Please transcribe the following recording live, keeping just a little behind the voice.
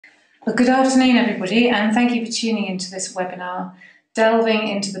Well, good afternoon, everybody, and thank you for tuning into this webinar, Delving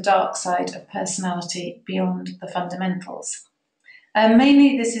into the Dark Side of Personality Beyond the Fundamentals.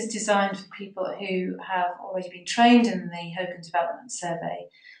 Mainly, this is designed for people who have already been trained in the Hogan Development Survey,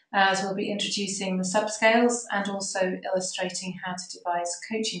 as we'll be introducing the subscales and also illustrating how to devise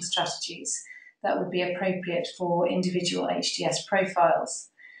coaching strategies that would be appropriate for individual HDS profiles.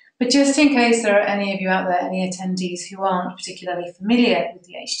 But just in case there are any of you out there, any attendees who aren't particularly familiar with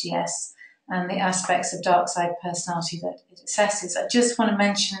the HDS and the aspects of dark side personality that it assesses, I just want to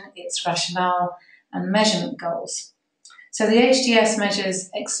mention its rationale and measurement goals. So the HDS measures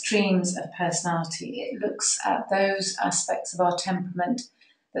extremes of personality. It looks at those aspects of our temperament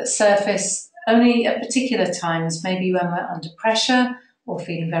that surface only at particular times, maybe when we're under pressure or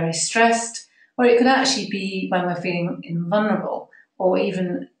feeling very stressed, or it could actually be when we're feeling invulnerable or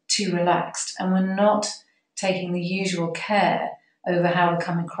even too relaxed, and we're not taking the usual care over how we're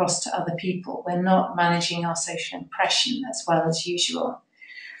coming across to other people. We're not managing our social impression as well as usual.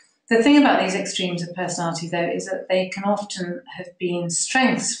 The thing about these extremes of personality, though, is that they can often have been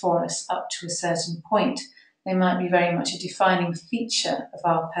strengths for us up to a certain point. They might be very much a defining feature of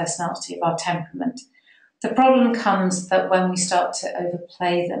our personality, of our temperament. The problem comes that when we start to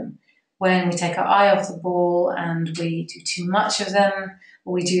overplay them, when we take our eye off the ball and we do too much of them,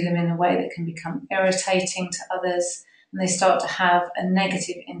 or we do them in a way that can become irritating to others, and they start to have a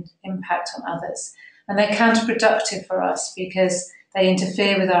negative impact on others. And they're counterproductive for us because they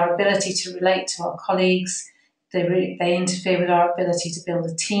interfere with our ability to relate to our colleagues, they interfere with our ability to build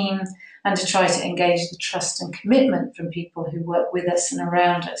a team and to try to engage the trust and commitment from people who work with us and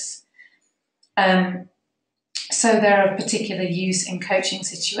around us. So they're of particular use in coaching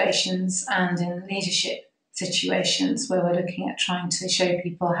situations and in leadership situations where we're looking at trying to show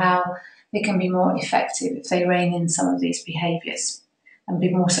people how they can be more effective if they rein in some of these behaviours and be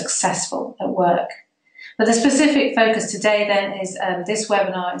more successful at work. But the specific focus today then is this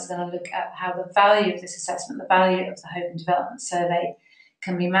webinar is going to look at how the value of this assessment, the value of the Hogan Development Survey,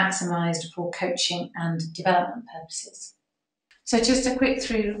 can be maximised for coaching and development purposes. So just a quick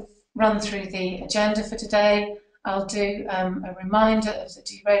run through the agenda for today. I'll do a reminder of the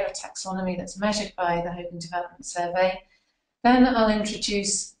derail taxonomy that's measured by the Hogan Development Survey. Then I'll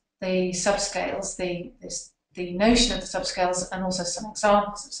introduce the subscales, the notion of the subscales, and also some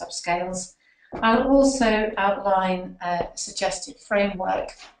examples of subscales. I'll also outline a suggested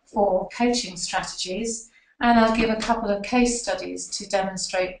framework for coaching strategies, and I'll give a couple of case studies to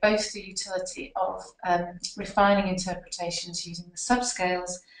demonstrate both the utility of refining interpretations using the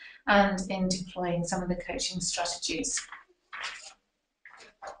subscales and in deploying some of the coaching strategies.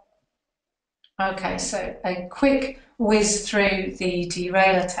 Okay, so a quick whiz through the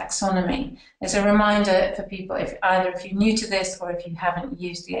derail taxonomy. As a reminder for people, if you're new to this or if you haven't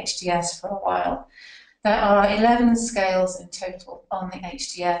used the HDS for a while, there are 11 scales in total on the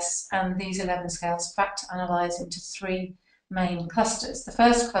HDS, and these 11 scales factor analyse into 3 main clusters. The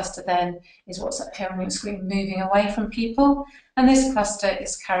first cluster then is what's up here on your screen, moving away from people, and this cluster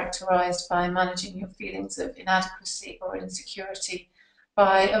is characterised by managing your feelings of inadequacy or insecurity,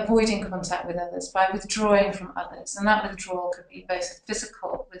 by avoiding contact with others, by withdrawing from others, and that withdrawal could be both a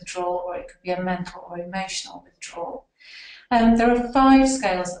physical withdrawal or it could be a mental or emotional withdrawal. There are 5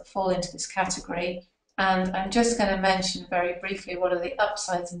 scales that fall into this category, and I'm just going to mention very briefly what are the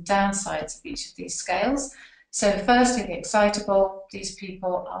upsides and downsides of each of these scales. So firstly, the excitable. These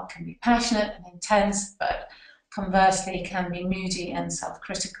people can be passionate and intense, but conversely can be moody and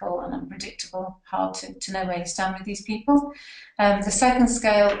self-critical and unpredictable. Hard to know where you stand with these people. The second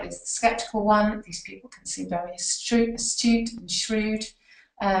scale is the skeptical one. These people can seem very astute and shrewd,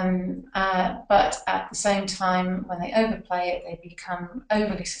 but at the same time, when they overplay it, they become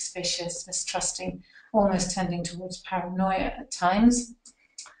overly suspicious, mistrusting, almost tending towards paranoia at times.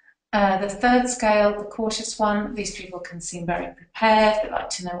 The third scale, the cautious one, these people can seem very prepared, they like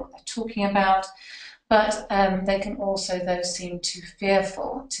to know what they're talking about, but they can also, though, seem too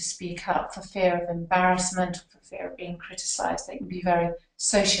fearful to speak up for fear of embarrassment or for fear of being criticised. They can be very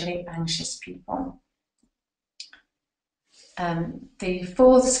socially anxious people. The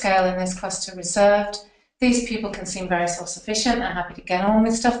fourth scale in this cluster, reserved. These people can seem very self-sufficient and happy to get on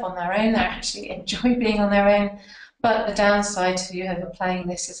with stuff on their own. They actually enjoy being on their own. But the downside to overplaying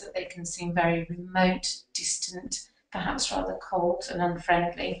this is that they can seem very remote, distant, perhaps rather cold and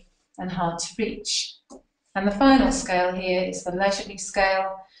unfriendly and hard to reach. And the final scale here is the leisurely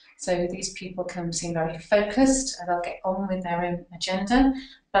scale. So these people can seem very focused and they'll get on with their own agenda,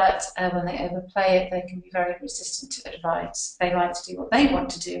 but when they overplay it, they can be very resistant to advice. They like to do what they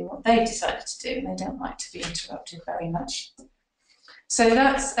want to do and what they've decided to do, and they don't like to be interrupted very much. So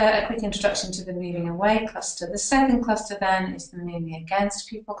that's a quick introduction to the moving away cluster. The second cluster then is the moving against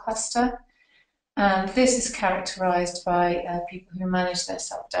people cluster. And this is characterised by people who manage their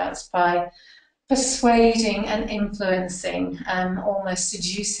self-doubts by persuading and influencing, almost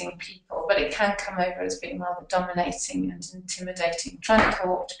seducing people, but it can come over as being rather dominating and intimidating, trying to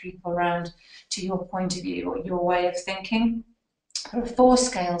co-opt people around to your point of view or your way of thinking. There are 4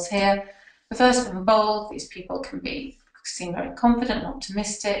 scales here. The first one, bold, these people can seem very confident,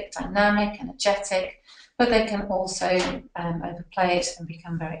 optimistic, dynamic, energetic, but they can also overplay it and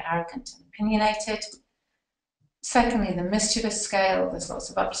become very arrogant and opinionated. Secondly, the mischievous scale, there's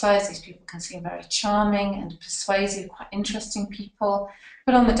lots of upsides. These people can seem very charming and persuasive, quite interesting people,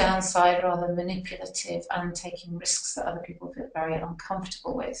 but on the downside, rather manipulative and taking risks that other people feel very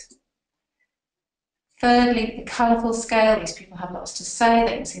uncomfortable with. Thirdly, the colourful scale, these people have lots to say,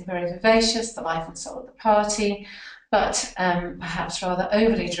 they can seem very vivacious, the life and soul of the party, but perhaps rather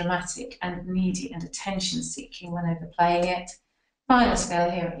overly dramatic and needy and attention-seeking when overplaying it. Final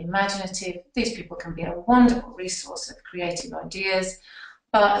scale here, imaginative. These people can be a wonderful resource of creative ideas,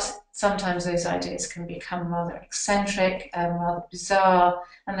 but sometimes those ideas can become rather eccentric, rather bizarre,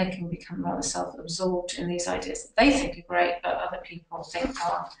 and they can become rather self-absorbed in these ideas that they think are great, but other people think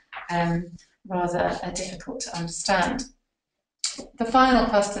are rather difficult to understand. The final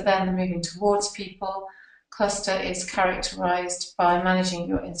cluster then, the moving towards people cluster, is characterised by managing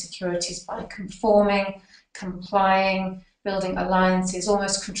your insecurities by conforming, complying, building alliances,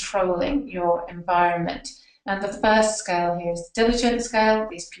 almost controlling your environment. And the first scale here is the diligent scale.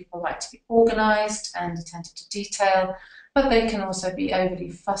 These people like to be organised and attentive to detail, but they can also be overly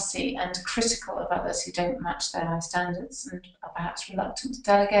fussy and critical of others who don't match their high standards and are perhaps reluctant to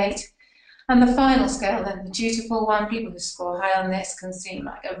delegate. And the final scale, then, the dutiful one, people who score high on this can seem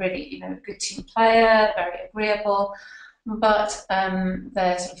like a really, good team player, very agreeable, but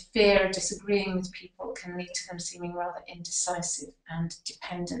their sort of fear of disagreeing with people can lead to them seeming rather indecisive and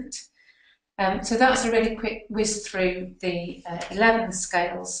dependent. So that's a really quick whiz through the 11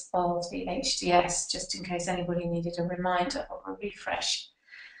 scales of the HDS, just in case anybody needed a reminder or a refresh.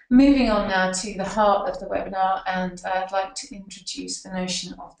 Moving on now to the heart of the webinar, and I'd like to introduce the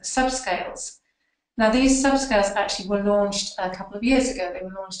notion of the subscales. Now, these subscales actually were launched a couple of years ago. They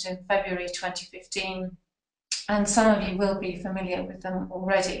were launched in February 2015. And some of you will be familiar with them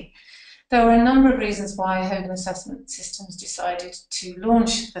already. There were a number of reasons why Hogan Assessment Systems decided to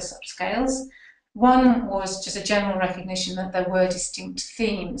launch the subscales. One was just a general recognition that there were distinct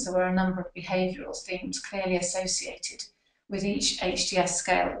themes. There were a number of behavioural themes clearly associated with each HDS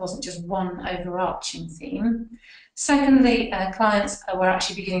scale. It wasn't just one overarching theme. Secondly, clients were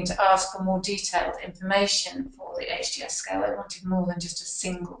actually beginning to ask for more detailed information for the HDS scale. They wanted more than just a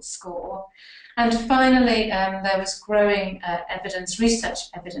single score. And finally, there was growing research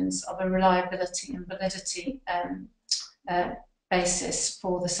evidence of a reliability and validity basis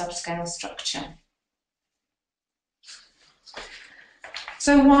for the subscale structure.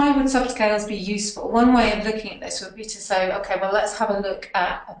 So why would subscales be useful? One way of looking at this would be to say, okay, well, let's have a look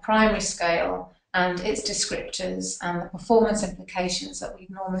at a primary scale and its descriptors and the performance implications that we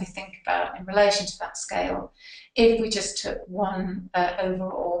normally think about in relation to that scale if we just took one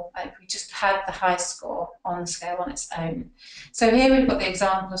overall, if we just had the high score on the scale on its own. So here we've got the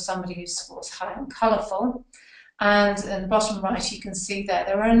example of somebody who scores high on colourful, and in the bottom right you can see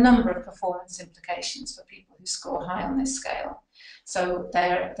there are a number of performance implications for people who score high on this scale. So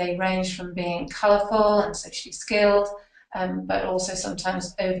they range from being colourful and socially skilled, but also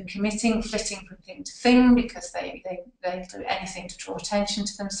sometimes overcommitting, flitting from thing to thing because they do anything to draw attention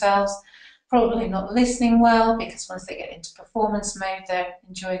to themselves. Probably not listening well because once they get into performance mode, they're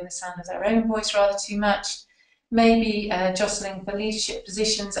enjoying the sound of their own voice rather too much. Maybe jostling for leadership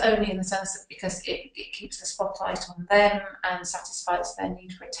positions only in the sense that because it keeps the spotlight on them and satisfies their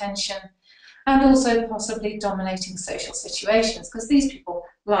need for attention. And also possibly dominating social situations because these people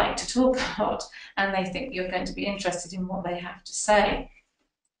like to talk a lot and they think you're going to be interested in what they have to say.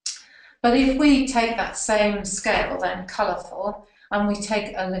 But if we take that same scale, then colourful, and we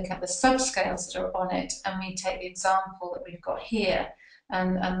take a look at the subscales that are on it, and we take the example that we've got here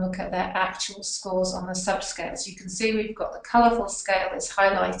and look at their actual scores on the subscales, you can see we've got the colourful scale is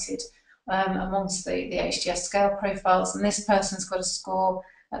highlighted amongst the HDS scale profiles, and this person's got a score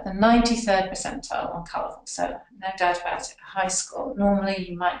at the 93rd percentile on colourful, so no doubt about it, a high score. Normally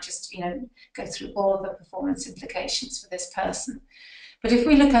you might just go through all of the performance implications for this person. But if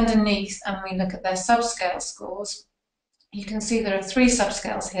we look underneath and we look at their subscale scores, you can see there are 3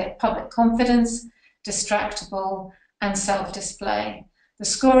 subscales here: public confidence, distractible, and self-display. The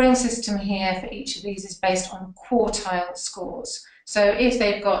scoring system here for each of these is based on quartile scores. So if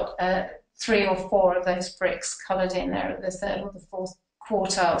they've got 3 or 4 of those bricks coloured in there at the 3rd or the 4th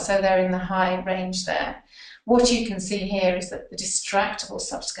quartile, so they're in the high range there. What you can see here is that the distractable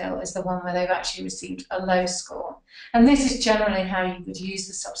subscale is the one where they've actually received a low score. And this is generally how you would use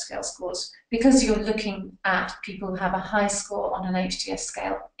the subscale scores, because you're looking at people who have a high score on an HDS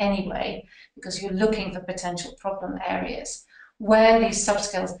scale anyway, because you're looking for potential problem areas. Where these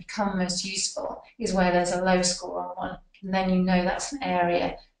subscales become most useful is where there's a low score on one, and then you know that's an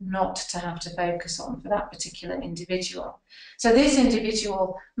area not to have to focus on for that particular individual. So this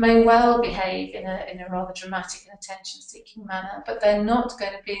individual may well behave in a rather dramatic and attention-seeking manner, but they're not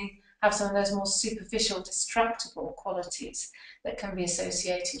going to have some of those more superficial, distractible qualities that can be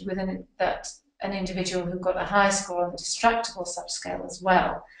associated with an individual who got a high score on the distractible subscale as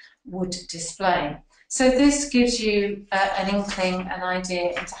well would display. So this gives you an inkling, an idea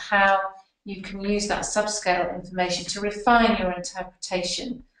into how you can use that subscale information to refine your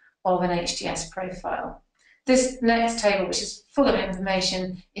interpretation of an HDS profile. This next table, which is full of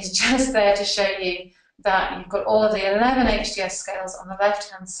information, is just there to show you that you've got all of the 11 HDS scales on the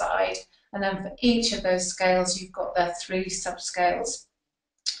left-hand side, and then for each of those scales you've got their 3 subscales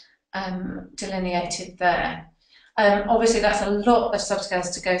delineated there. Obviously that's a lot of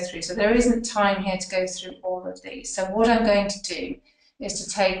subscales to go through, so there isn't time here to go through all of these. So what I'm going to do is to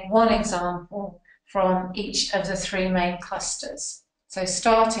take one example from each of the 3 main clusters. So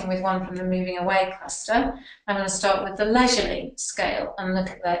starting with one from the moving away cluster, I'm going to start with the leisurely scale and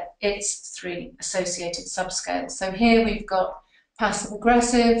look at its 3 associated subscales. So here we've got passive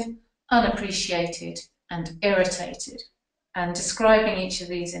aggressive, unappreciated and irritated. And describing each of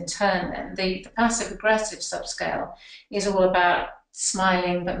these in turn then, the passive aggressive subscale is all about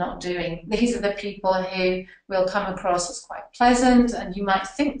smiling but not doing. These are the people who will come across as quite pleasant, and you might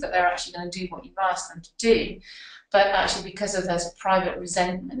think that they're actually going to do what you've asked them to do, but actually because of this private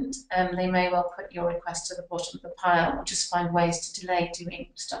resentment, they may well put your request to the bottom of the pile or just find ways to delay doing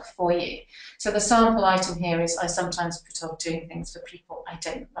stuff for you. So the sample item here is I sometimes put off doing things for people I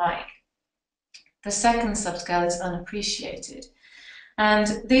don't like. The second subscale is unappreciated.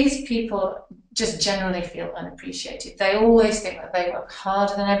 And these people just generally feel unappreciated. They always think that they work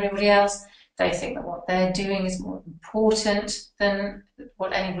harder than everybody else. They think that what they're doing is more important than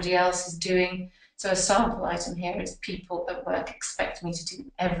what anybody else is doing. So a sample item here is people at work expect me to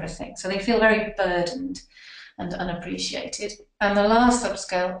do everything. So they feel very burdened and unappreciated. And the last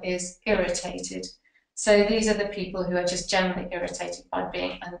subscale is irritated. So these are the people who are just generally irritated by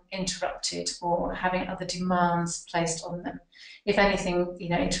being interrupted or having other demands placed on them. If anything,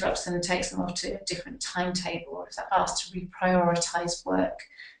 interrupts them and takes them off to a different timetable, or if they're asked to reprioritise work,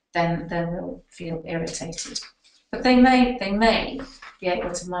 then they will feel irritated. But they may be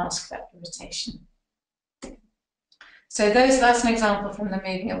able to mask that irritation. So that's an example from the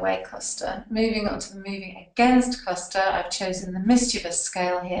moving away cluster. Moving on to the moving against cluster, I've chosen the mischievous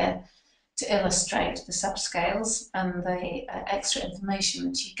scale here to illustrate the subscales and the extra information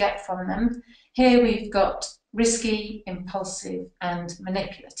that you get from them. Here we've got risky, impulsive and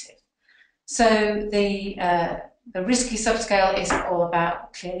manipulative. So the risky subscale is all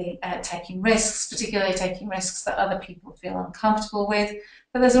about clearly taking risks, particularly taking risks that other people feel uncomfortable with,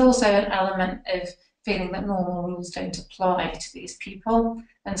 but there's also an element of feeling that normal rules don't apply to these people.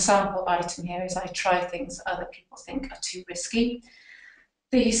 And sample item here is I try things that other people think are too risky.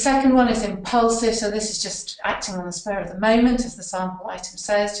 The second one is impulsive, so this is just acting on the spur of the moment, as the sample item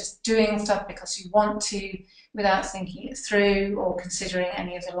says, just doing stuff because you want to without thinking it through or considering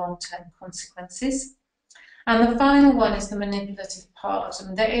any of the long-term consequences. And the final one is the manipulative part,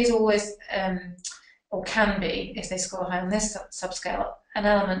 and there is always, or can be, if they score high on this subscale, an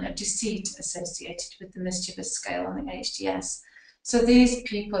element of deceit associated with the mischievous scale on the HDS. So these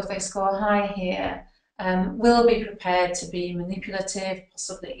people, if they score high here, will be prepared to be manipulative,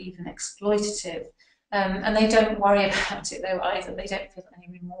 possibly even exploitative, and they don't worry about it though either. They don't feel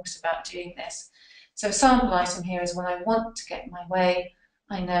any remorse about doing this. So a sample item here is when I want to get my way,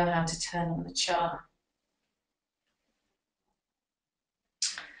 I know how to turn on the charm.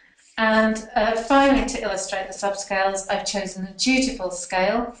 And finally, to illustrate the subscales, I've chosen the dutiful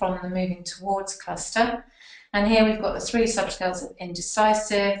scale from the moving towards cluster. And here we've got the 3 subscales of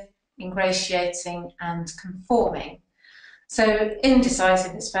indecisive, ingratiating and conforming. So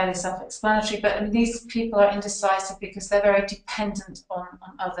indecisive is fairly self-explanatory, but these people are indecisive because they're very dependent on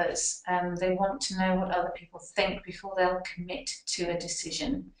others. They want to know what other people think before they'll commit to a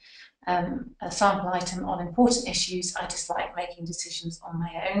decision. A sample item on important issues, I dislike making decisions on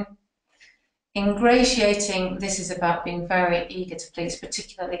my own. Ingratiating, this is about being very eager to please,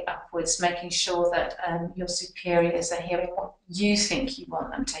 particularly upwards, making sure that your superiors are hearing what you think you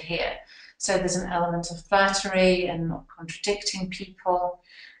want them to hear. So there's an element of flattery and not contradicting people.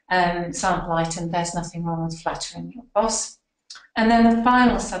 Sample item, there's nothing wrong with flattering your boss. And then the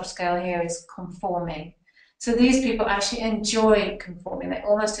final subscale here is conforming. So these people actually enjoy conforming. They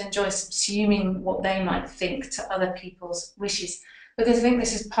almost enjoy subsuming what they might think to other people's wishes. But I think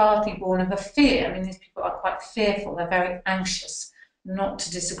this is partly born of a fear. I mean, these people are quite fearful. They're very anxious not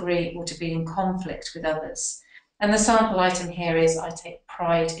to disagree or to be in conflict with others. And the sample item here is, I take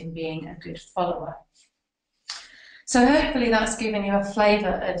pride in being a good follower. So hopefully that's given you a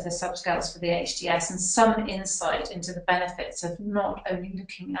flavour of the subscales for the HDS and some insight into the benefits of not only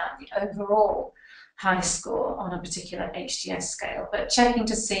looking at the overall high score on a particular HDS scale, but checking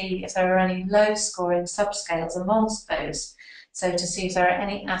to see if there are any low scoring subscales amongst those. So to see if there are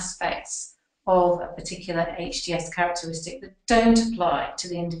any aspects of a particular HDS characteristic that don't apply to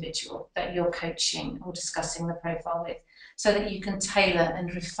the individual that you're coaching or discussing the profile with, so that you can tailor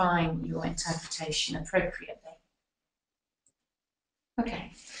and refine your interpretation appropriately.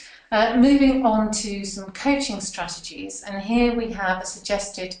 Okay, moving on to some coaching strategies, and here we have a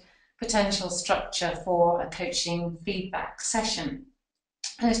suggested potential structure for a coaching feedback session.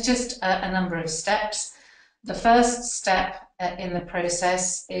 There's just a number of steps. The first step in the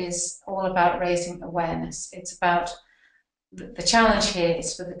process is all about raising awareness. It's about, the challenge here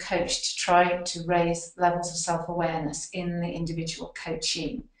is for the coach to try to raise levels of self-awareness in the individual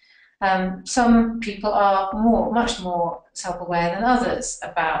coachee. Some people are much more self-aware than others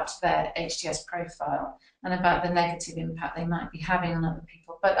about their HDS profile and about the negative impact they might be having on other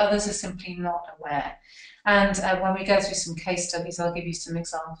people, but others are simply not aware. And when we go through some case studies, I'll give you some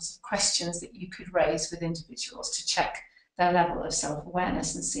examples of questions that you could raise with individuals to check their level of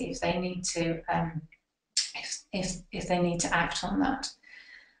self-awareness and see if they need to if they need to act on that.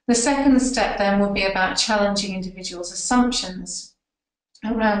 The second step then would be about challenging individuals' assumptions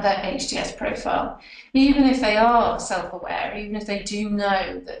around their HDS profile. Even if they are self-aware, even if they do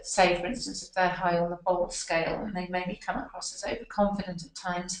know that, say for instance, if they're high on the bold scale and they maybe come across as overconfident at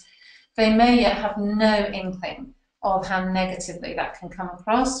times, they may yet have no inkling of how negatively that can come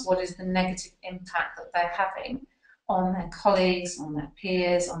across, what is the negative impact that they're having on their colleagues, on their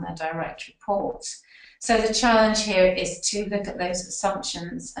peers, on their direct reports. So the challenge here is to look at those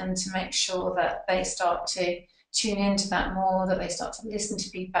assumptions and to make sure that they start to tune into that more, that they start to listen to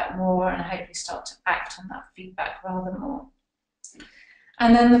feedback more, and hopefully start to act on that feedback rather more.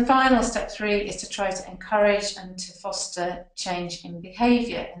 And then the final step 3 is to try to encourage and to foster change in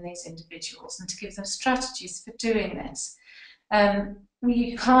behaviour in these individuals and to give them strategies for doing this.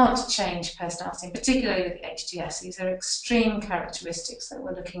 You can't change personality, particularly with HDS. These are extreme characteristics that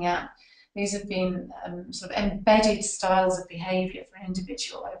we're looking at. These have been sort of embedded styles of behaviour for an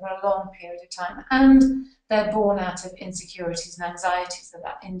individual over a long period of time, and they're born out of insecurities and anxieties that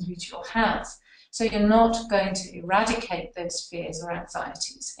that individual has. So you're not going to eradicate those fears or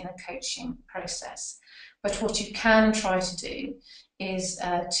anxieties in a coaching process. But what you can try to do is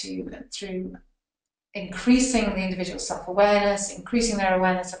through increasing the individual's self-awareness, increasing their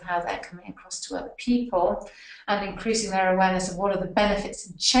awareness of how they're coming across to other people, and increasing their awareness of what are the benefits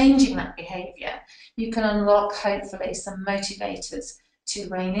in changing that behaviour, you can unlock hopefully some motivators to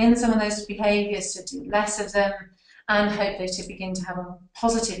rein in some of those behaviours, to do less of them, and hopefully to begin to have a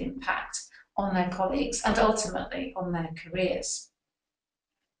positive impact on their colleagues and ultimately on their careers.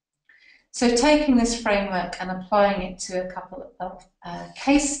 So taking this framework and applying it to a couple of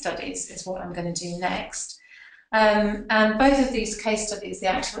case studies is what I'm going to do next. And both of these case studies, the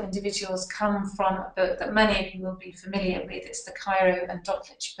actual individuals, come from a book that many of you will be familiar with. It's the Cairo and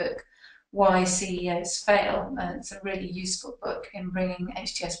Dotlich book, Why CEOs Fail. It's a really useful book in bringing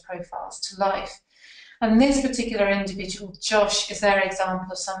HDS profiles to life. And this particular individual, Josh, is their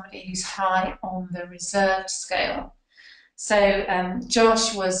example of somebody who's high on the reserved scale. So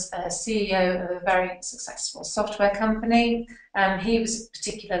Josh was a CEO of a very successful software company. He was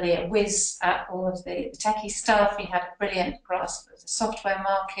particularly a whiz at all of the techie stuff. He had a brilliant grasp of the software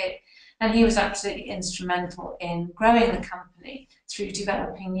market, and he was absolutely instrumental in growing the company through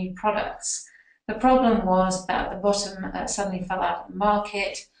developing new products. The problem was that the bottom suddenly fell out of the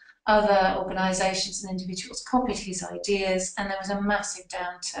market. Other organisations and individuals copied his ideas, and there was a massive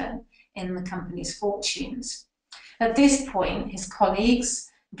downturn in the company's fortunes. At this point, his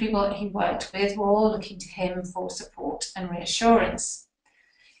colleagues, the people that he worked with, were all looking to him for support and reassurance.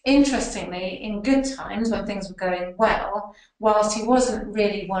 Interestingly, in good times, when things were going well, whilst he wasn't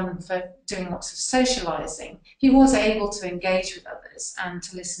really one for doing lots of socialising, he was able to engage with others and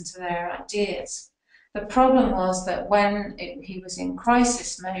to listen to their ideas. The problem was that when he was in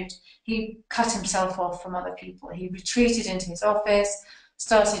crisis mode, he cut himself off from other people. He retreated into his office,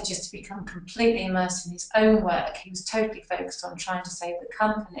 started just to become completely immersed in his own work. He was totally focused on trying to save the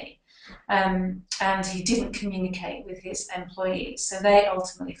company. And he didn't communicate with his employees, so they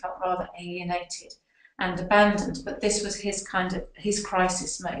ultimately felt rather alienated and abandoned. But this was his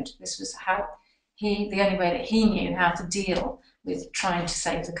crisis mode. This was the only way that he knew how to deal with trying to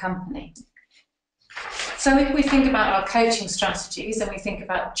save the company. So if we think about our coaching strategies and we think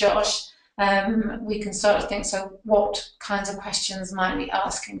about Josh, we can start to think, so what kinds of questions might we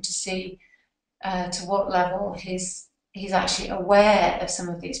ask him to see to what level he's actually aware of some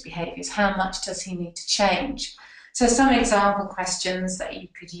of these behaviours? How much does he need to change? So some example questions that you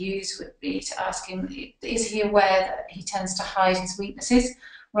could use would be to ask him, is he aware that he tends to hide his weaknesses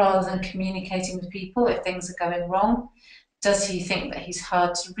rather than communicating with people if things are going wrong? Does he think that he's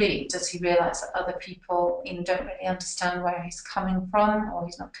hard to read? Does he realise that other people don't really understand where he's coming from, or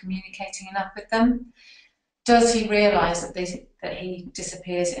he's not communicating enough with them? Does he realise that he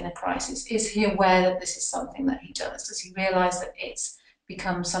disappears in a crisis? Is he aware that this is something that he does? Does he realise that it's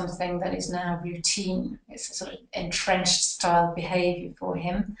become something that is now routine? It's a sort of entrenched style behaviour for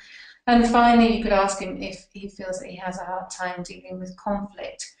him. And finally, you could ask him if he feels that he has a hard time dealing with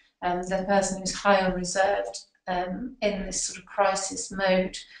conflict. The person who's high or reserved in this sort of crisis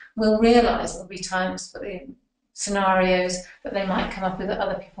mode will realise there'll be times scenarios that they might come up with that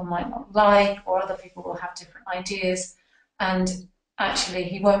other people might not like, or other people will have different ideas, and actually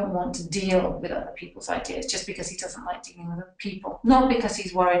he won't want to deal with other people's ideas just because he doesn't like dealing with other people, not because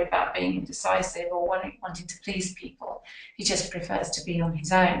he's worried about being indecisive or wanting to please people. He just prefers to be on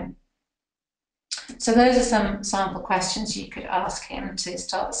his own. So those are some sample questions you could ask him to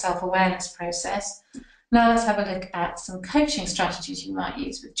start the self-awareness process. Now let's have a look at some coaching strategies you might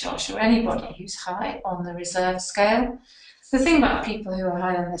use with Josh or anybody who's high on the reserve scale. The thing about people who are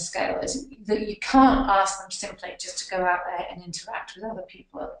high on this scale is that you can't ask them simply just to go out there and interact with other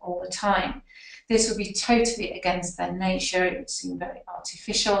people all the time. This would be totally against their nature. It would seem very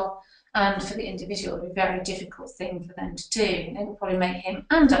artificial, and for the individual it would be a very difficult thing for them to do. And it would probably make him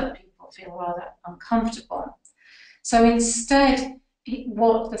and other people feel rather uncomfortable. So instead,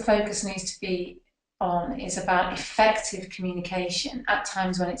 what the focus needs to be on is about effective communication at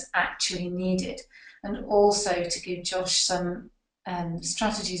times when it's actually needed, and also to give Josh some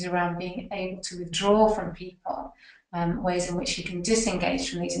strategies around being able to withdraw from people, ways in which he can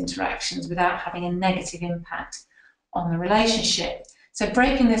disengage from these interactions without having a negative impact on the relationship. So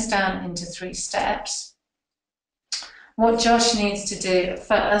breaking this down into 3 steps, what Josh needs to do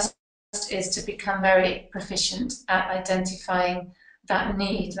first is to become very proficient at identifying that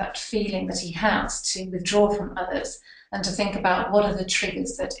need, that feeling that he has to withdraw from others, and to think about what are the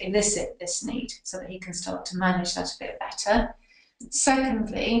triggers that elicit this need so that he can start to manage that a bit better.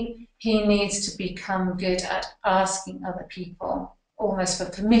 Secondly, he needs to become good at asking other people almost for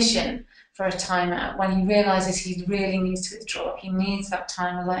permission for a time out. When he realises he really needs to withdraw, he needs that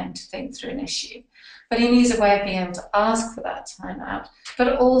time alone to think through an issue. But he needs a way of being able to ask for that time out,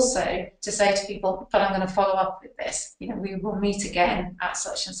 but also to say to people, but I'm going to follow up with this. We will meet again at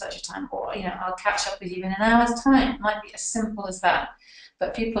such and such a time, or, I'll catch up with you in an hour's time. It might be as simple as that.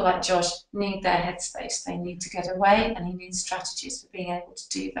 But people like Josh need their headspace. They need to get away, and he needs strategies for being able to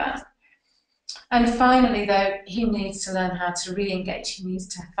do that. And finally, though, he needs to learn how to re-engage. He needs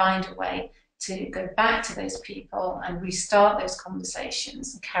to find a way to go back to those people and restart those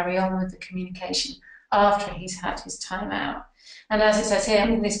conversations and carry on with the communication after he's had his time out. And as it says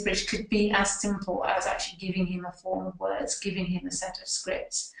here, this bridge could be as simple as actually giving him a form of words, giving him a set of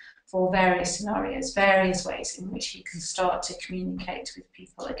scripts for various scenarios, various ways in which he can start to communicate with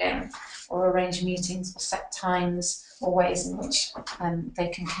people again, or arrange meetings or set times or ways in which they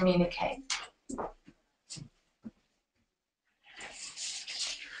can communicate.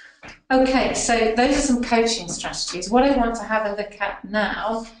 Okay, so those are some coaching strategies. What I want to have a look at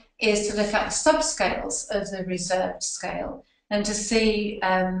now is to look at the subscales of the reserved scale and to see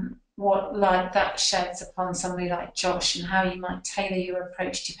what light that sheds upon somebody like Josh and how you might tailor your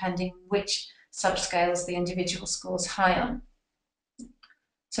approach depending which subscales the individual scores high on.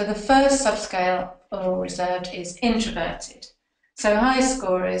 So the first subscale or reserved is introverted. So high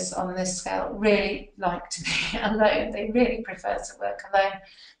scorers on this scale really like to be alone. They really prefer to work alone.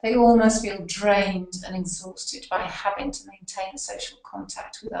 They almost feel drained and exhausted by having to maintain social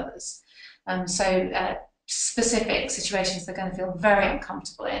contact with others. specific situations they're going to feel very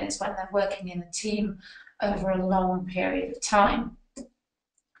uncomfortable in is when they're working in a team over a long period of time.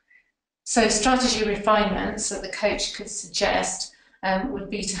 So strategy refinements that the coach could suggest would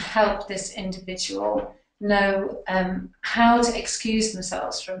be to help this individual know how to excuse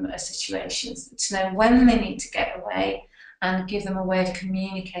themselves from a situation, to know when they need to get away, and give them a way of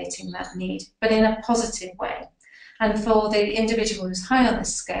communicating that need, but in a positive way. And for the individual who's high on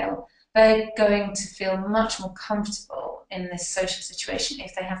this scale, they're going to feel much more comfortable in this social situation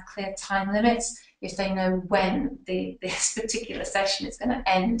if they have clear time limits, if they know when this particular session is going to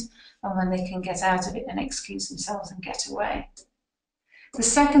end, and when they can get out of it and excuse themselves and get away. The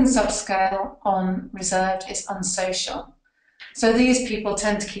second subscale on reserved is unsocial. So these people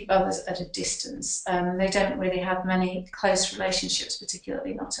tend to keep others at a distance. They don't really have many close relationships,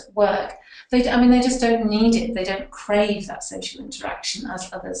 particularly not at work. They just don't need it. They don't crave that social interaction as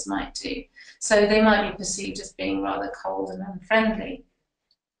others might do. So they might be perceived as being rather cold and unfriendly.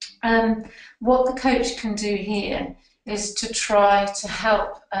 What the coach can do here is to try to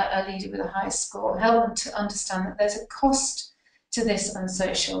help a leader with a high score, help them to understand that there's a cost to this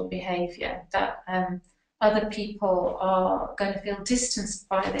unsocial behaviour, that other people are going to feel distanced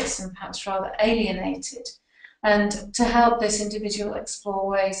by this and perhaps rather alienated, and to help this individual explore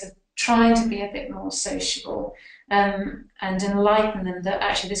ways of trying to be a bit more sociable, and enlighten them that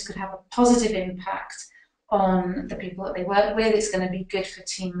actually this could have a positive impact on the people that they work with. It's going to be good for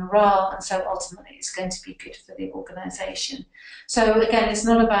team morale, and so ultimately it's going to be good for the organisation. So again, it's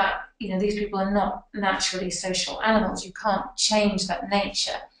not about, these people are not naturally social animals. You can't change that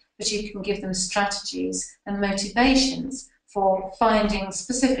nature, but you can give them strategies and motivations for finding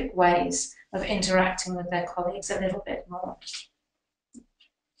specific ways of interacting with their colleagues a little bit more.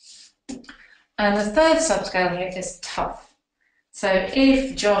 And the third subscale here is tough. So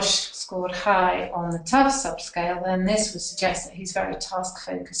if Josh scored high on the tough subscale, then this would suggest that he's very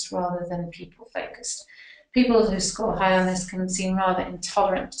task-focused rather than people-focused. People who score high on this can seem rather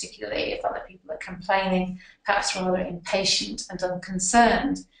intolerant, particularly if other people are complaining, perhaps rather impatient and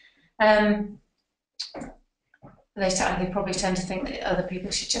unconcerned. They probably tend to think that other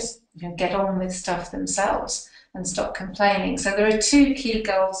people should just get on with stuff themselves and stop complaining. So there are two key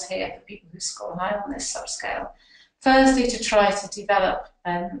goals here for people who score high on this subscale. Firstly, to try to develop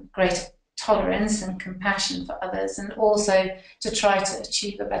greater tolerance and compassion for others, and also to try to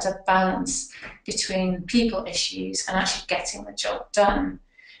achieve a better balance between people issues and actually getting the job done.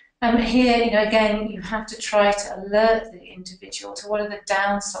 Here, again, you have to try to alert the individual to what are the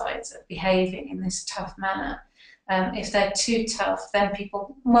downsides of behaving in this tough manner. If they're too tough, then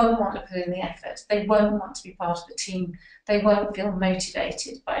people won't want to put in the effort. They won't want to be part of the team. They won't feel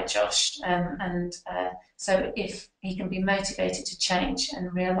motivated by Josh. So if he can be motivated to change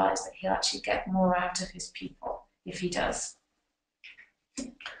and realise that he'll actually get more out of his people if he does.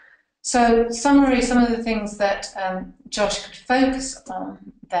 So, summary, some of the things that Josh could focus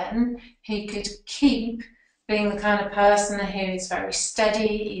on then, he could keep being the kind of person who is very steady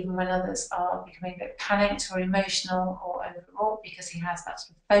even when others are becoming a bit panicked or emotional or overwrought, because he has that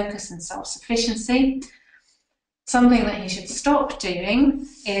sort of focus and self-sufficiency. Something that he should stop doing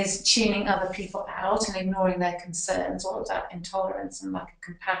is tuning other people out and ignoring their concerns, all of that intolerance and lack of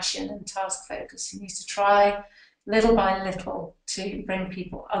compassion and task focus. He needs to try little by little to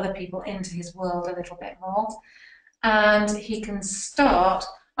bring other people into his world a little bit more. And he can start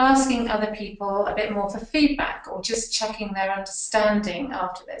asking other people a bit more for feedback, or just checking their understanding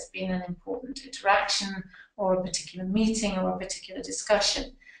after there's been an important interaction or a particular meeting or a particular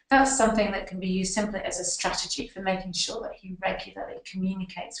discussion. That's something that can be used simply as a strategy for making sure that he regularly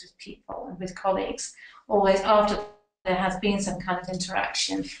communicates with people and with colleagues, always after there has been some kind of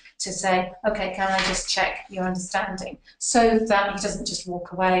interaction, to say, okay, can I just check your understanding, so that he doesn't just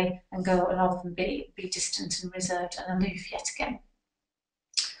walk away and go and often be distant and reserved and aloof yet again.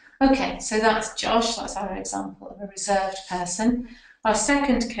 Okay, so that's Josh, that's our example of a reserved person. Our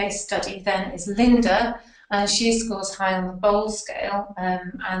second case study then is Linda, and she scores high on the bold scale.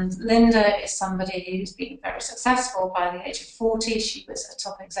 And Linda is somebody who's been very successful by the age of 40. She was a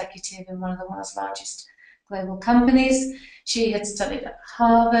top executive in one of the world's largest global companies. She had studied at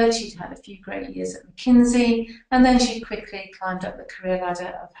Harvard, she'd had a few great years at McKinsey, and then she quickly climbed up the career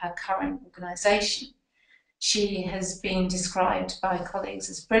ladder of her current organisation. She has been described by colleagues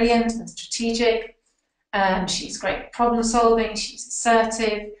as brilliant and strategic. She's great at problem solving, she's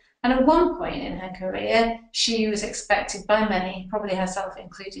assertive, and at one point in her career, she was expected by many, probably herself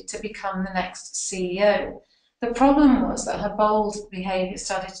included, to become the next CEO. The problem was that her bold behaviour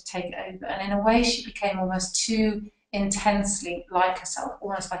started to take over, and in a way she became almost too intensely like herself,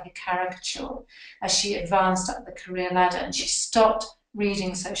 almost like a caricature, as she advanced up the career ladder, and she stopped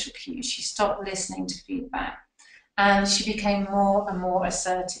reading social cues, she stopped listening to feedback, and she became more and more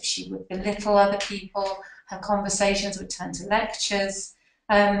assertive. She would belittle other people, her conversations would turn to lectures,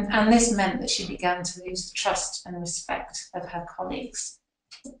 and this meant that she began to lose the trust and respect of her colleagues.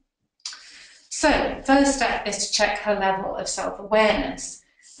 So, first step is to check her level of self-awareness.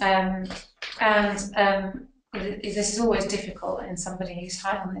 This is always difficult in somebody who's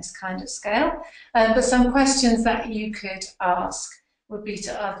high on this kind of scale. But some questions that you could ask would be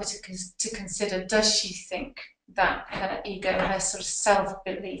to consider, does she think that her ego, her sort of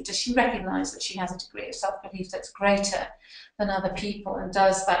self-belief, does she recognise that she has a degree of self-belief that's greater than other people, and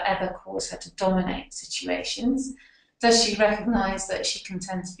does that ever cause her to dominate situations? Does she recognise that she can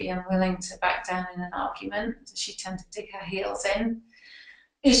tend to be unwilling to back down in an argument? Does she tend to dig her heels in?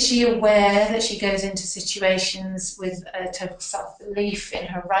 Is she aware that she goes into situations with a total self-belief in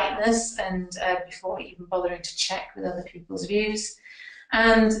her rightness, and before even bothering to check with other people's views?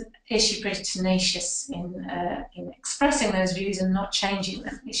 And is she pretty tenacious in expressing those views and not changing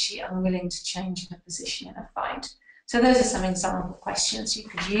them? Is she unwilling to change her position in a fight? So those are some example questions you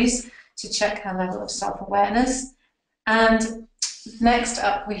could use to check her level of self-awareness. And next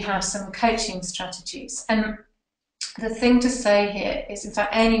up, we have some coaching strategies. And the thing to say here is, in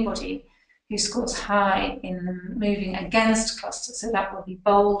fact, anybody who scores high in the moving against cluster, so that will be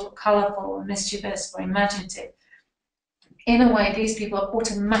bold or colourful or mischievous or imaginative, in a way, these people are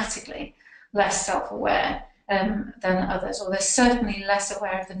automatically less self-aware than others, or they're certainly less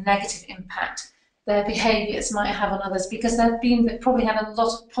aware of the negative impact their behaviours might have on others, because they've probably had a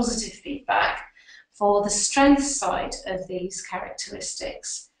lot of positive feedback for the strength side of these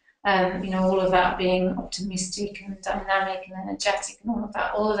characteristics. All of that being optimistic and dynamic and energetic and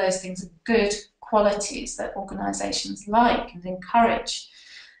all of those things are good qualities that organisations like and encourage.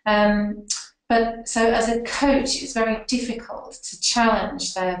 But so as a coach, it's very difficult to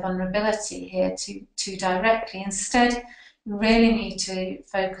challenge their vulnerability here too directly. Instead, you really need to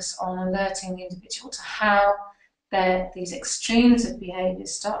focus on alerting the individual to how these extremes of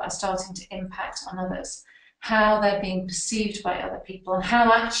behaviours are starting to impact on others, how they're being perceived by other people, and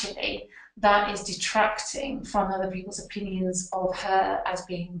how actually that is detracting from other people's opinions of her as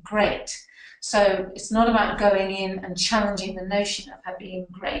being great. So it's not about going in and challenging the notion of her being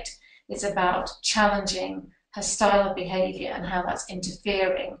great. It's about challenging her style of behaviour and how that's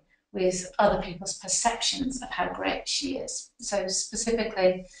interfering with other people's perceptions of how great she is. So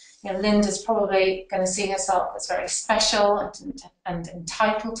specifically, Linda's probably going to see herself as very special and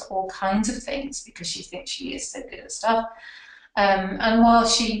entitled to all kinds of things because she thinks she is so good at stuff. And while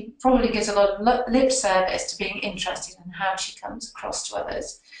she probably gives a lot of lip service to being interested in how she comes across to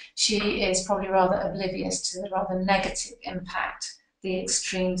others, she is probably rather oblivious to the rather negative impact the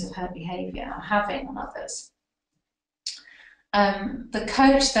extremes of her behaviour are having on others. The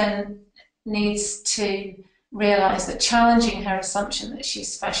coach then needs to realise that challenging her assumption that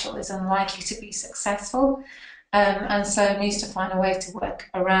she's special is unlikely to be successful, and so needs to find a way to work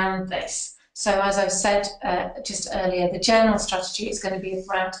around this. So as I've said just earlier, the general strategy is going to be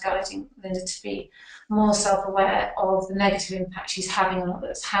around guiding Linda to be more self-aware of the negative impact she's having on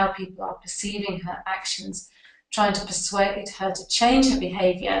others, how people are perceiving her actions, trying to persuade her to change her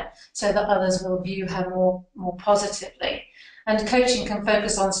behaviour so that others will view her more positively. And coaching can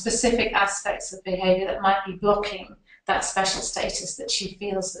focus on specific aspects of behaviour that might be blocking that special status that she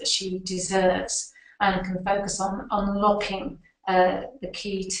feels that she deserves, and can focus on unlocking the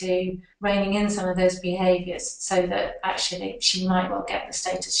key to reining in some of those behaviours so that actually she might well get the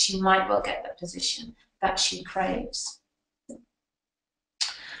status, she might well get the position that she craves.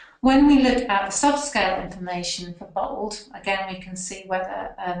 When we look at the subscale information for bold, again, we can see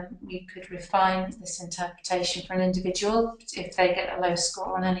whether we could refine this interpretation for an individual if they get a low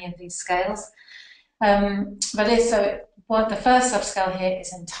score on any of these scales. The first subscale here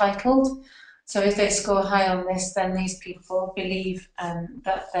is entitled. So if they score high on this, then these people believe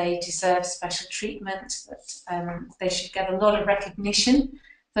that they deserve special treatment, that they should get a lot of recognition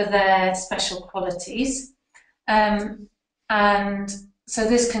for their special qualities. So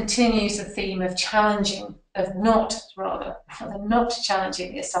this continues the theme of not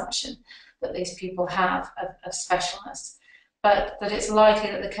challenging the assumption that these people have of specialness, but that it's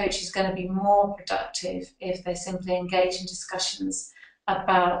likely that the coach is going to be more productive if they simply engage in discussions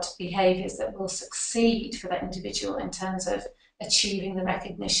about behaviours that will succeed for that individual in terms of achieving the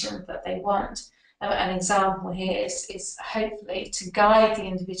recognition that they want. An example here is hopefully to guide the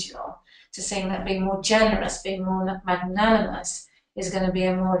individual to seeing that being more generous, being more magnanimous, is going to be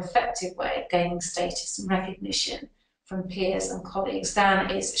a more effective way of gaining status and recognition from peers and colleagues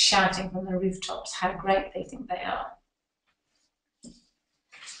than is shouting from the rooftops how great they think they are.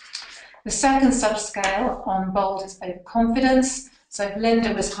 The second subscale on bold is overconfidence. So if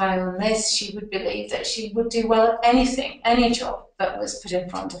Linda was high on this, she would believe that she would do well at anything, any job that was put in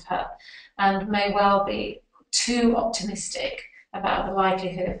front of her, and may well be too optimistic about the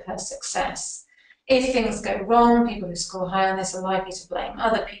likelihood of her success. If things go wrong, people who score high on this are likely to blame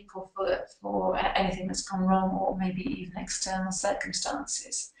other people for anything that's gone wrong, or maybe even external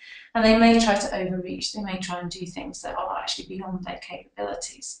circumstances. And they may try to overreach, they may try and do things that are actually beyond their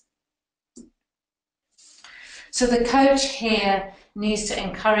capabilities. So the coach here needs to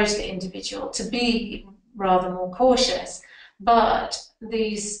encourage the individual to be rather more cautious, but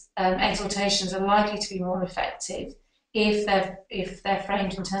these exhortations are likely to be more effective if they're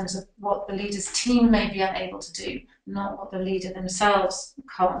framed in terms of what the leader's team may be unable to do, not what the leader themselves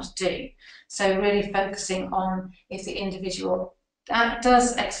can't do. So really focusing on if the individual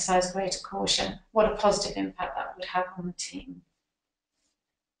does exercise greater caution, what a positive impact that would have on the team.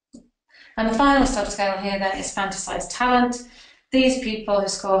 And the final subscale here then is fantasised talent. These people who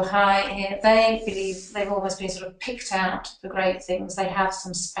score high here, they believe they've almost been sort of picked out for great things. They have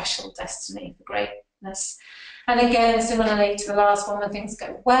some special destiny for greatness. And again, similarly to the last one, when things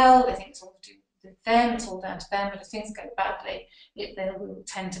go well, they think it's all to do with them, it's all down to them, but if things go badly, they will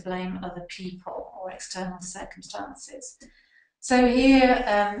tend to blame other people or external circumstances. So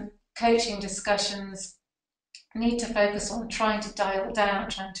here, coaching discussions need to focus on trying to dial down,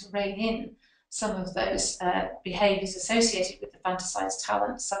 trying to rein in some of those behaviours associated with the fantasised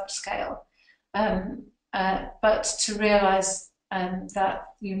talent subscale, but to realise that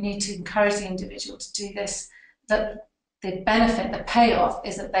you need to encourage the individual to do this, that the benefit, the payoff,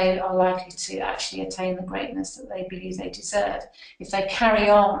 is that they are likely to actually attain the greatness that they believe they deserve. If they carry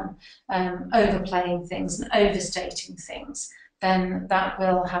on overplaying things and overstating things, then that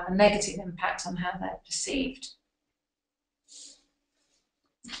will have a negative impact on how they're perceived.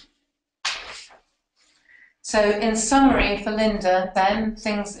 So in summary for Linda, then,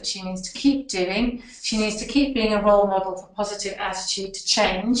 things that she needs to keep doing, she needs to keep being a role model for positive attitude to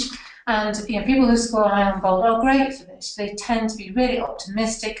change. And people who score high on bold are great for this. They tend to be really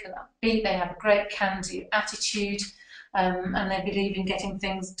optimistic and upbeat, they have a great can-do attitude, and they believe in getting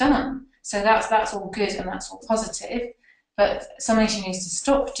things done. So that's all good and that's all positive. But something she needs to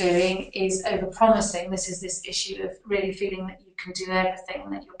stop doing is over-promising. This is this issue of really feeling that you can do everything,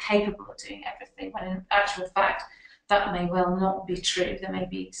 that you're capable of doing everything, when in actual fact that may well not be true. There may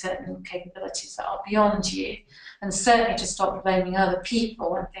be certain capabilities that are beyond you. And certainly to stop blaming other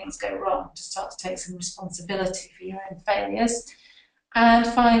people when things go wrong, to start to take some responsibility for your own failures. And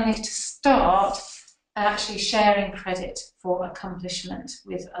finally, to start actually sharing credit for accomplishment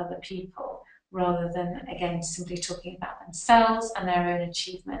with other people, rather than, again, simply talking about themselves and their own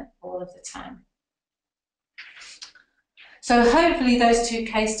achievement all of the time. So hopefully those two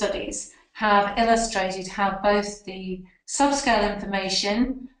case studies have illustrated how both the subscale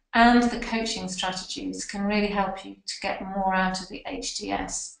information and the coaching strategies can really help you to get more out of the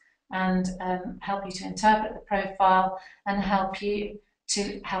HDS and help you to interpret the profile and help you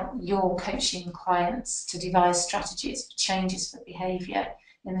to help your coaching clients to devise strategies for changes for behaviour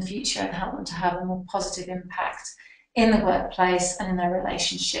in the future and help them to have a more positive impact in the workplace and in their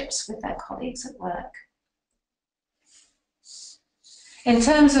relationships with their colleagues at work. In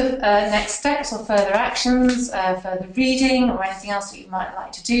terms of next steps or further actions, further reading or anything else that you might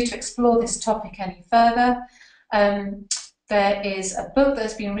like to do to explore this topic any further, there is a book that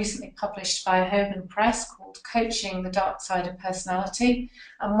has been recently published by Hogan Press called Coaching the Dark Side of Personality.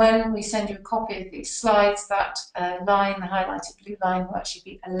 And when we send you a copy of these slides, that line, the highlighted blue line, will actually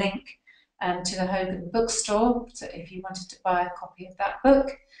be a link to the Hogan bookstore, so if you wanted to buy a copy of that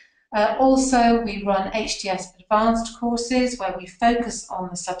book. Also, we run HDS advanced courses where we focus on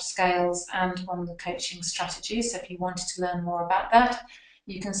the subscales and on the coaching strategies. So if you wanted to learn more about that,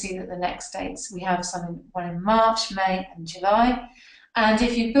 you can see that the next dates, we have one in March, May and July. And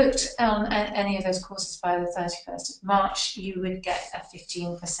if you booked on any of those courses by the 31st of March, you would get a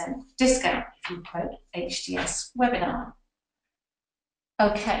 15% discount if you quote HDS webinar.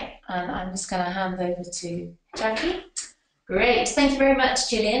 Okay, and I'm just going to hand over to Jackie. Great, thank you very much,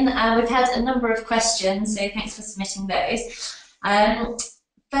 Gillian. We've had a number of questions, so thanks for submitting those.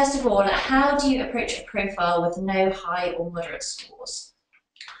 First of all, how do you approach a profile with no high or moderate scores?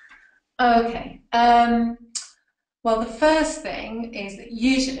 Okay, well, the first thing is that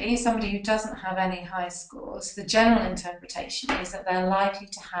usually somebody who doesn't have any high scores, the general interpretation is that they're likely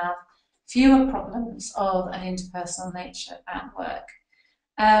to have fewer problems of an interpersonal nature at work.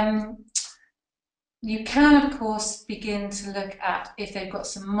 You can, of course, begin to look at if they've got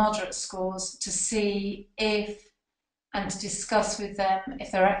some moderate scores to see if and to discuss with them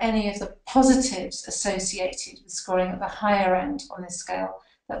if there are any of the positives associated with scoring at the higher end on this scale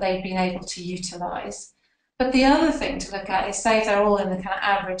that they've been able to utilise. But the other thing to look at is, say if they're all in the kind of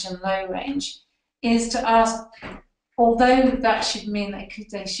average and low range, is to ask, although that should mean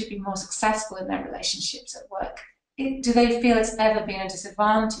they should be more successful in their relationships at work, do they feel it's ever been a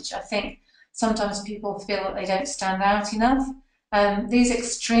disadvantage? I think sometimes people feel that they don't stand out enough. These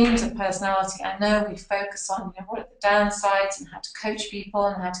extremes of personality, I know we focus on, what are the downsides and how to coach people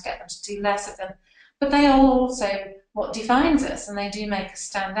and how to get them to do less of them, but they are also what defines us, and they do make us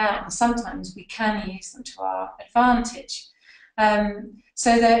stand out, and sometimes we can use them to our advantage.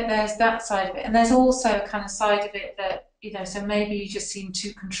 So there's that side of it, and there's also a kind of side of it that, so maybe you just seem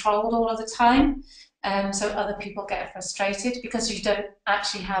too controlled all of the time, so other people get frustrated because you don't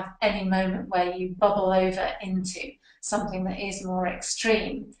actually have any moment where you bubble over into something that is more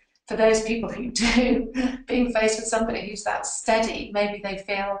extreme. For those people who do, being faced with somebody who's that steady, maybe they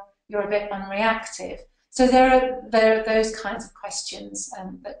feel you're a bit unreactive. So there are those kinds of questions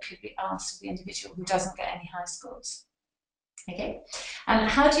that could be asked of the individual who doesn't get any high scores. Okay.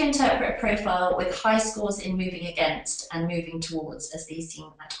 How do you interpret a profile with high scores in moving against and moving towards, as these seem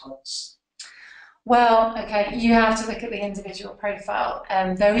at odds? Well, okay, you have to look at the individual profile.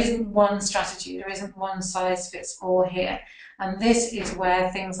 There isn't one strategy, there isn't one size fits all here. And this is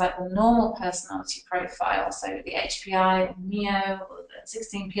where things like the normal personality profile, so the HPI or NEO or the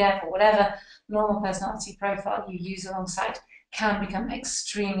 16PF or whatever normal personality profile you use alongside, can become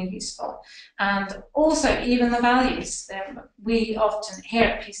extremely useful. And also even the values. We often, here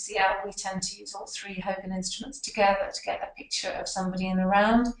at PCL, we tend to use all three Hogan instruments together to get a picture of somebody in the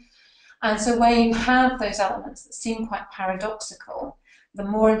round. And so where you have those elements that seem quite paradoxical, the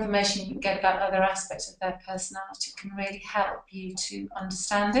more information you get about other aspects of their personality can really help you to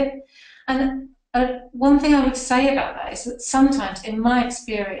understand it. And one thing I would say about that is that sometimes, in my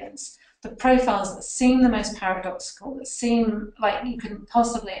experience, the profiles that seem the most paradoxical, that seem like you couldn't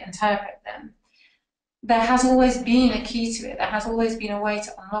possibly interpret them, there has always been a key to it, there has always been a way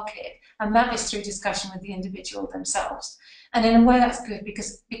to unlock it, and that is through discussion with the individual themselves. And in a way that's good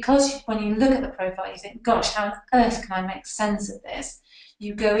because when you look at the profile you think, gosh, how on earth can I make sense of this?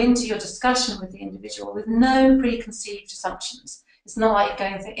 You go into your discussion with the individual with no preconceived assumptions. It's not like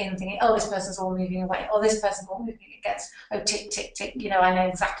going in thinking, oh, this person's all moving away, or this person's all moving against, oh, tick, tick, tick, I know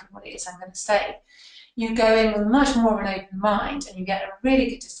exactly what it is I'm going to say. You go in with much more of an open mind and you get a really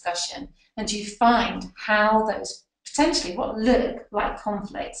good discussion, and you find how those potentially what look like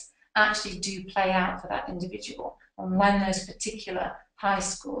conflicts actually do play out for that individual and when those particular high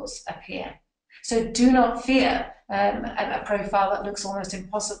scores appear. So do not fear a profile that looks almost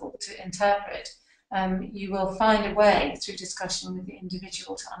impossible to interpret. You will find a way through discussion with the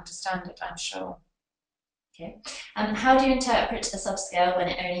individual to understand it, I'm sure. Okay. How do you interpret a subscale when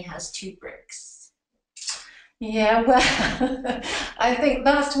it only has 2 bricks? Yeah, well, I think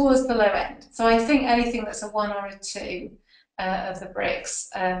that's towards the low end. So I think anything that's a 1 or a 2 of the bricks,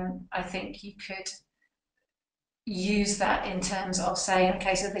 I think you could use that in terms of saying,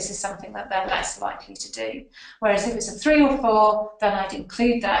 okay, so this is something that they're less likely to do. Whereas if it's a 3 or 4, then I'd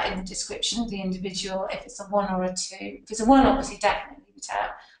include that in the description of the individual. If it's a 1 or a 2, if it's a 1, obviously definitely leave it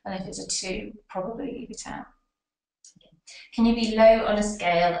out, and if it's a 2, probably leave it out. Okay. Can you be low on a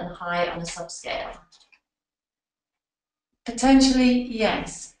scale and high on a subscale? Potentially,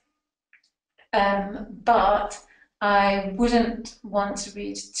 yes. But I wouldn't want to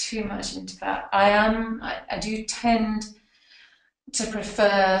read too much into that. I do tend to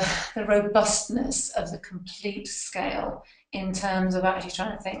prefer the robustness of the complete scale in terms of actually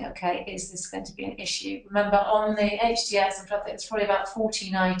trying to think, okay, is this going to be an issue? Remember, on the HDS, I'm trying to think, it's probably about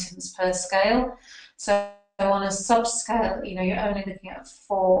 14 items per scale. So on a subscale, you're only looking at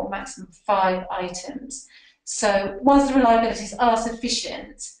 4, maximum 5 items. So whilst the reliabilities are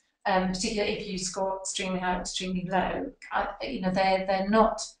sufficient, particularly if you score extremely high or extremely low, they're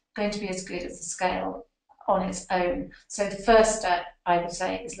not going to be as good as the scale on its own. So the first step, I would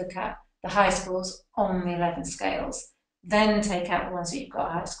say, is look at the high scores on the 11 scales, then take out the ones that you've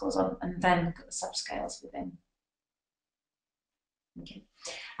got high scores on, and then look at the subscales within. Okay.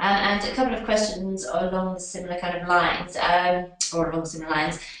 And a couple of questions along similar kind of lines,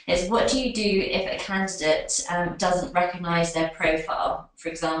 is what do you do if a candidate doesn't recognise their profile? For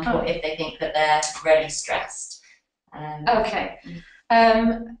example, if they think that they're really stressed. Okay.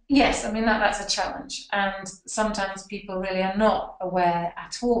 Yes, I mean that's a challenge, and sometimes people really are not aware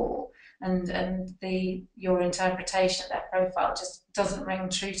at all and your interpretation of their profile just doesn't ring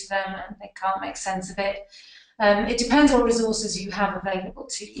true to them, and they can't make sense of it. It depends what resources you have available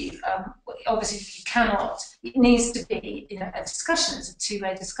to you. Obviously, if you cannot, it needs to be, a discussion. It's a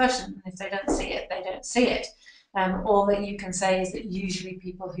two-way discussion. And if they don't see it, they don't see it. All that you can say is that usually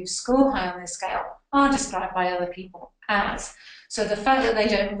people who score high on this scale are described by other people as. So the fact that they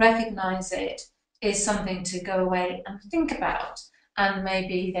don't recognise it is something to go away and think about. And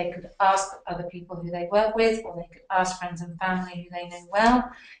maybe they could ask other people who they work with, or they could ask friends and family who they know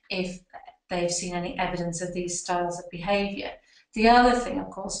well if they've seen any evidence of these styles of behaviour. The other thing, of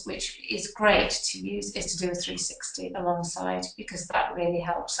course, which is great to use, is to do a 360 alongside, because that really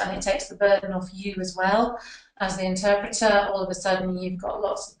helps, and it takes the burden off you as well as the interpreter. All of a sudden you've got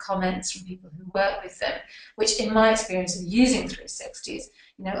lots of comments from people who work with them, which in my experience of using 360s,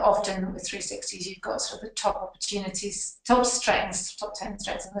 often with 360s you've got sort of the top opportunities, top strengths, top 10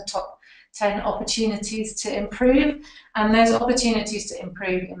 strengths, and the top 10 opportunities to improve. And those opportunities to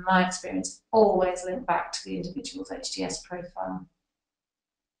improve, in my experience, always link back to the individual's HDS profile.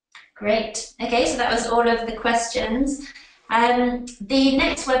 Great. Okay, so that was all of the questions. The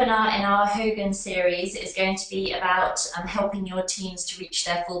next webinar in our Hogan series is going to be about helping your teams to reach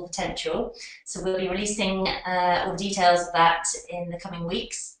their full potential. So we'll be releasing all the details of that in the coming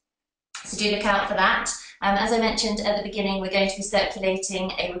weeks. So do look out for that. As I mentioned at the beginning, we're going to be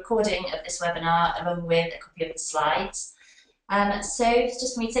circulating a recording of this webinar along with a copy of the slides. So it's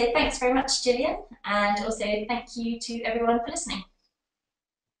just for me to say thanks very much, Gillian, and also thank you to everyone for listening.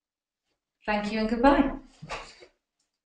 Thank you and goodbye.